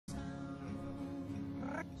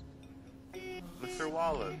Mr.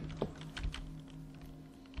 Wallace.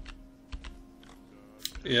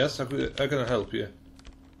 Yes, I can help you.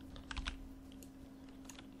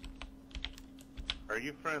 Are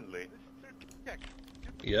you friendly?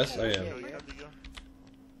 Yes, I am.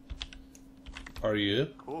 Are you?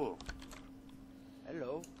 Cool.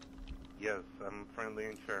 Hello, Yes, I'm friendly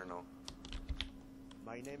in Cherno.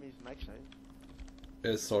 my name is Maxine.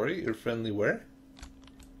 Sorry, you're friendly where?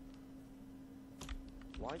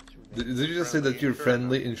 What's your name? Did you just say that you're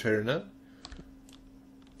friendly in Cherno?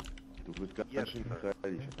 Yes, sir.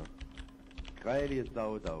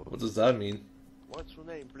 What does that mean? What's your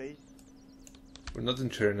name, please? We're not in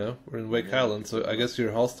Cherno, we're in Wake Island, so I guess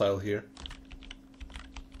you're hostile here.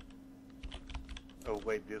 Oh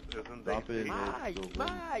wait, this isn't the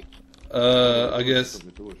Mike! I guess,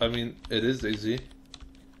 I mean, it is easy.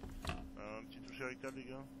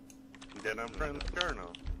 Then I'm friendly with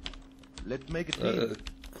Cherno. Let's make a team.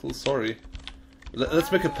 Cool, sorry.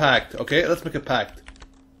 Let's make a pact, okay? Let's make a pact.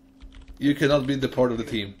 You cannot be the part of the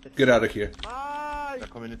team. Get out of here. Da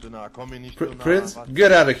kommer ni inte nära, kommer ni inte nära. Prince,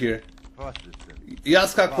 get out of here. Jag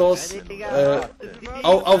ska close.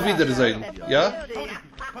 Auf Wiedersehen. Ja?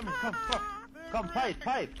 Come,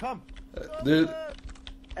 fight, come. Dude,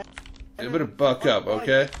 you better buck up,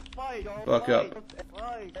 okay? Buck up.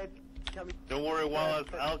 Don't worry, Wallace.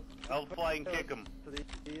 I'll fly and kick him.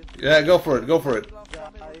 Yeah, go for it.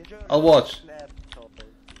 I'll watch.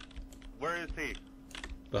 Where is he?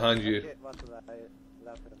 Behind you.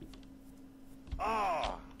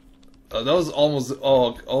 Oh! That was almost.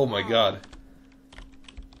 Oh my god.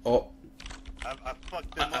 Oh. I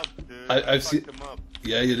fucked him up, dude. I've seen. Fucked him up.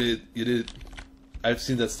 Yeah, you did. I've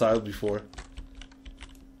seen that style before.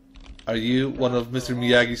 Are you one of Mr.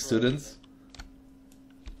 Miyagi's students?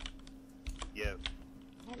 Yes.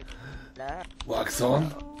 Wax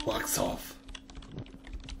on, wax off.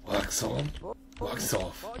 Wax on, wax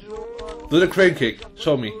off. Do the crane kick.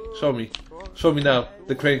 Show me. Show me now.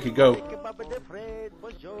 The crane kick, go.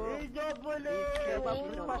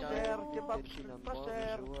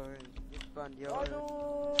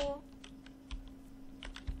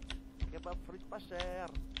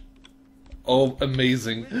 Oh,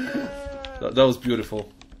 amazing. That was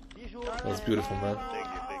beautiful. That was beautiful, man. Thank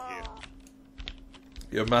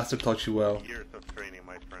you. Your master taught you well. Years of training,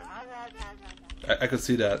 my friend. I could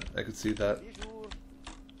see that.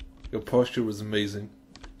 Your posture was amazing.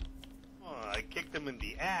 Oh, I kicked him in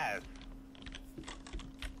the ass.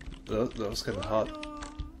 That was kind of hot.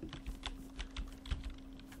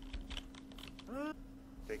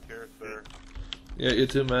 Take care, sir. Yeah, you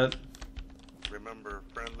too, man. Remember,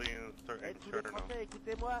 friendly and Cherno.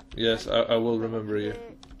 Yes, I will remember you.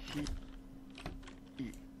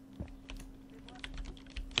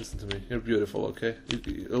 Listen to me. You're beautiful, okay?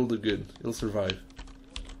 You'll do good. You'll survive.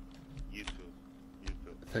 You too.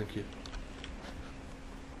 Thank you.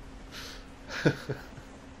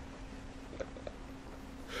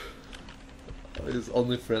 He's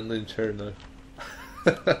only friendly in Cherno.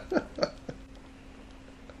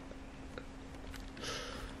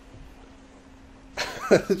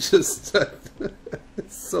 Just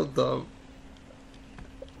it's so dumb.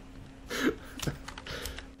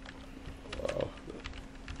 Wow.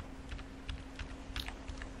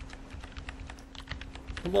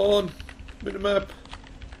 Come on, minimap.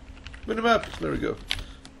 There we go.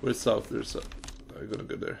 Where's south? There's south. I'm gonna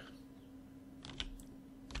go there.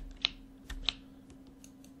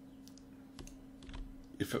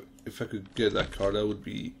 If I could get that car, that would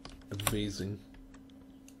be amazing.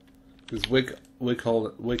 Because Wake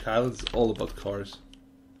Island is all about cars.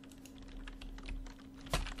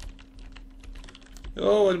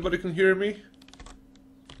 Oh, anybody can hear me?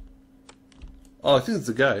 Oh, I think it's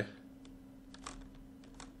a guy.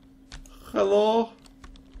 Hello?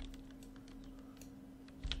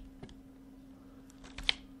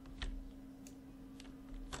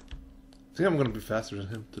 I think I'm gonna be faster than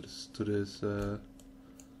him to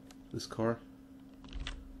this car.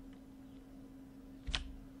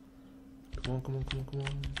 Come on.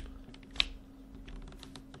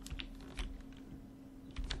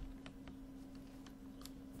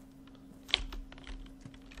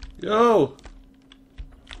 Yo!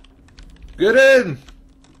 Get in!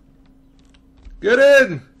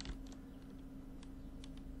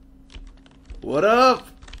 What up?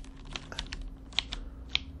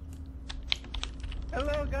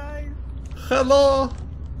 Hello, guys! Hello!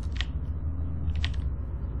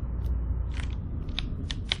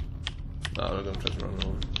 No, I'm gonna try to run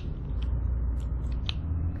over.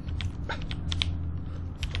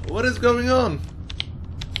 What is going on?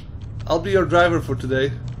 I'll be your driver for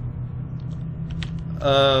today.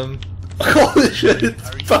 Holy shit, it's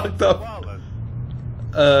fucked up.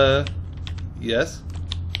 Yes?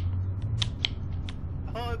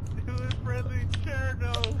 Oh, dude, friendly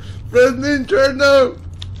Cherno. Friendly Cherno!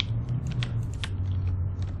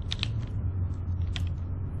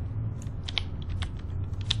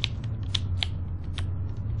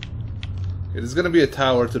 There's gonna be a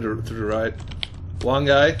tower to the right. One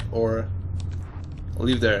guy, or I'll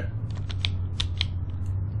leave there.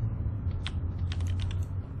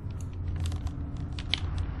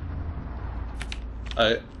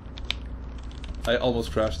 I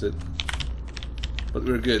almost crashed it, but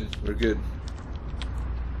we're good. We're good.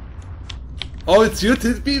 Oh, it's you,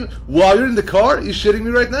 Titbeam? Wow, you're in the car? Are you shitting me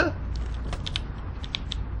right now?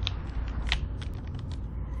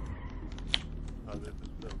 Oh, this is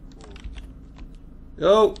so cool.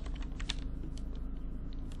 Yo.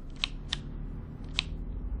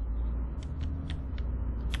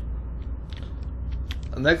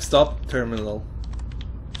 Next stop, terminal.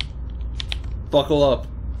 Buckle up.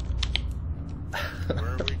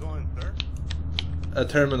 Where are we going, sir? A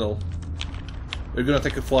terminal. We're gonna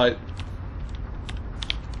take a flight.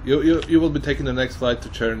 You will be taking the next flight to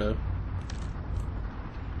Cherno.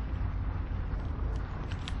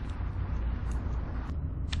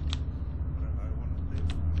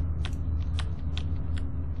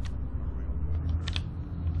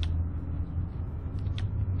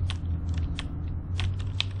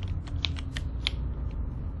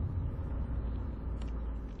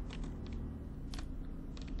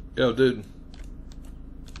 Yo, dude.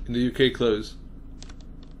 In the UK, close.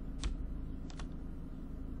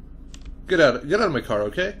 Get out of my car,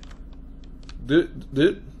 okay? Dude.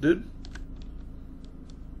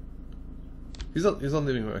 He's not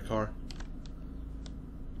leaving my car.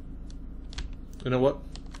 You know what?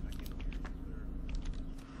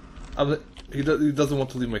 He doesn't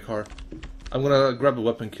want to leave my car. I'm gonna grab a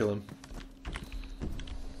weapon and kill him.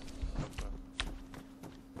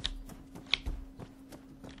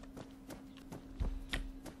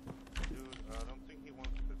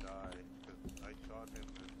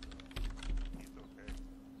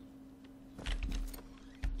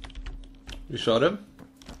 You shot him?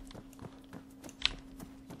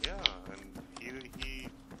 Yeah, and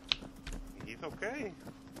he's okay.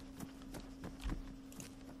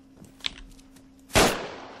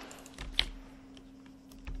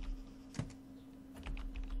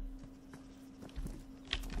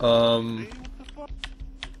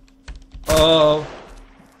 Oh.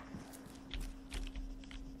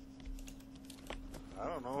 I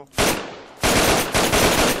don't know.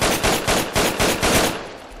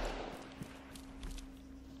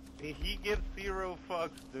 He gives 0 fucks,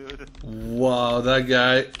 dude. Wow, that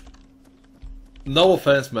guy. No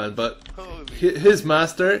offense, man, but Holy his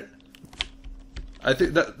master. I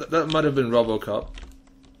think that might have been RoboCop.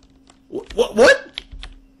 What?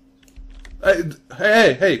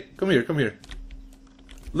 Hey! Come here!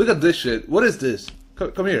 Look at this shit. What is this?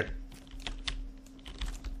 Come here.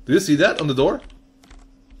 Do you see that on the door?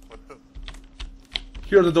 What's up?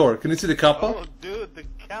 Here on the door. Can you see the kappa? Oh, dude, the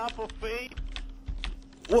kappa face.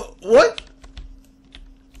 What?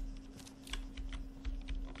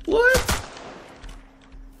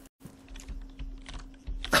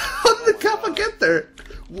 How did the kappa get there?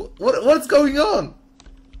 What's going on?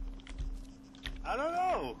 I don't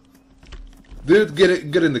know. Dude,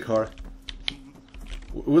 get in the car.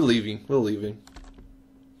 We're leaving.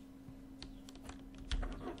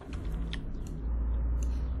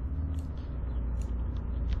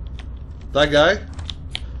 That guy,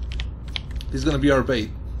 he's gonna be our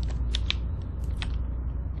bait.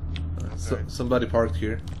 Okay. Somebody parked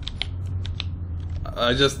here.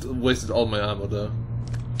 I just wasted all my ammo though.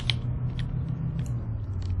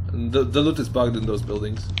 And the loot is bugged in those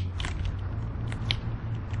buildings.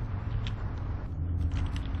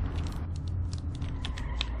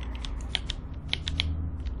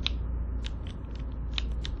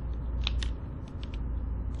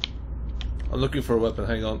 I'm looking for a weapon,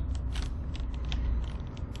 hang on.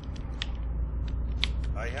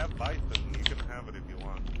 I have bison. You can have it if you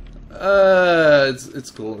want.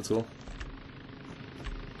 It's cool.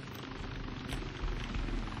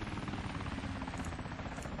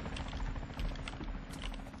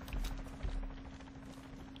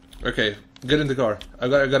 Okay, get in the car. I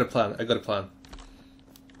got a plan.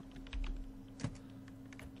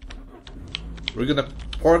 We're gonna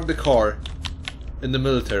park the car in the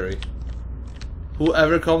military.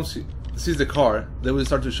 Whoever sees the car, they will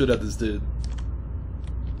start to shoot at this dude.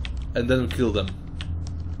 And then we kill them.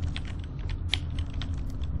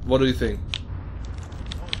 What do you think?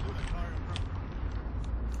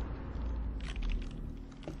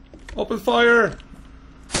 Open fire!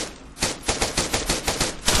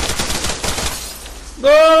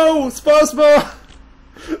 No! Spasma!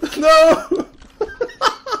 No!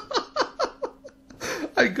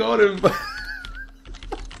 I got him.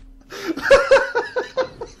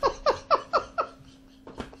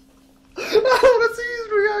 I want to see his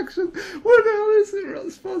reaction. Where the hell is it?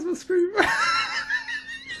 Spasma scream.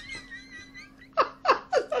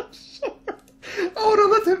 I'm sure. I want to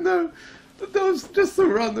let him know that that was just a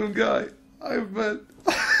random guy. I bet.